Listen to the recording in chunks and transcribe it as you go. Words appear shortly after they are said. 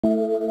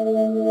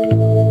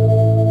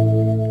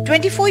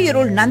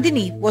24-year-old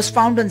Nandhini was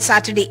found on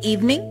Saturday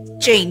evening,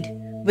 chained,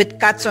 with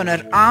cuts on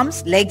her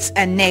arms, legs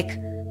and neck,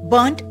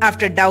 burnt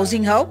after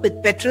dousing her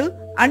with petrol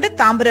under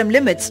Thambaram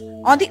limits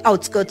on the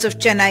outskirts of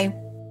Chennai.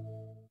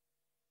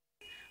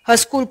 Her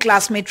school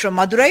classmate from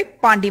Madurai,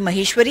 Pandi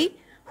Maheswari,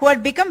 who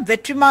had become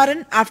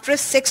Vetrimaran after a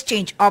sex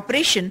change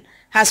operation,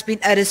 has been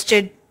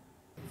arrested.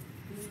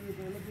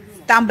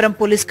 Thambaram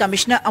Police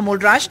Commissioner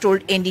Amol Raj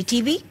told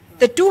NDTV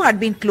the two had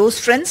been close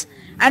friends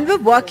and were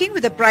working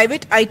with a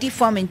private IT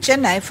firm in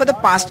Chennai for the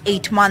past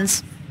 8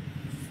 months.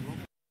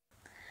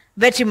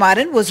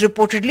 Vetrimaran was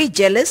reportedly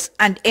jealous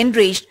and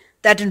enraged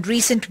that in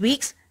recent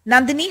weeks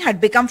Nandhini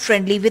had become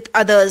friendly with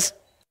others.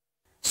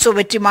 So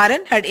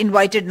Vetrimaran had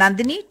invited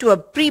Nandhini to a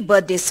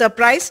pre-birthday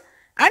surprise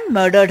and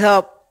murdered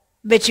her.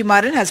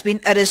 Vetrimaran has been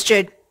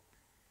arrested.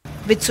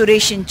 With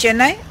Suresh in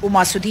Chennai, Uma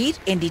Sudhir,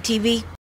 NDTV.